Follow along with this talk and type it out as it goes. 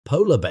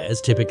Polar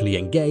bears typically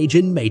engage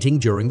in mating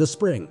during the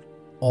spring.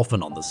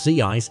 Often on the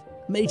sea ice,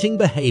 mating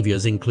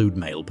behaviors include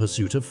male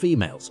pursuit of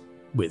females.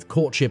 With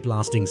courtship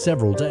lasting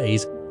several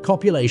days,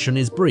 copulation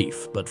is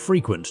brief but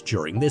frequent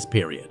during this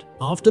period.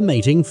 After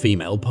mating,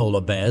 female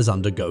polar bears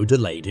undergo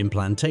delayed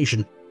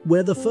implantation,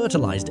 where the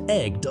fertilized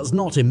egg does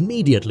not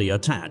immediately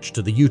attach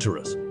to the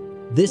uterus.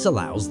 This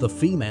allows the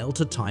female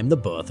to time the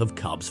birth of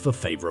cubs for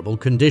favorable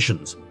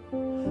conditions.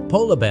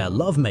 Polar bear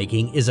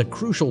lovemaking is a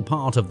crucial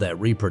part of their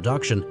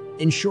reproduction,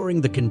 ensuring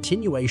the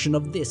continuation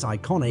of this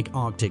iconic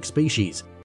Arctic species.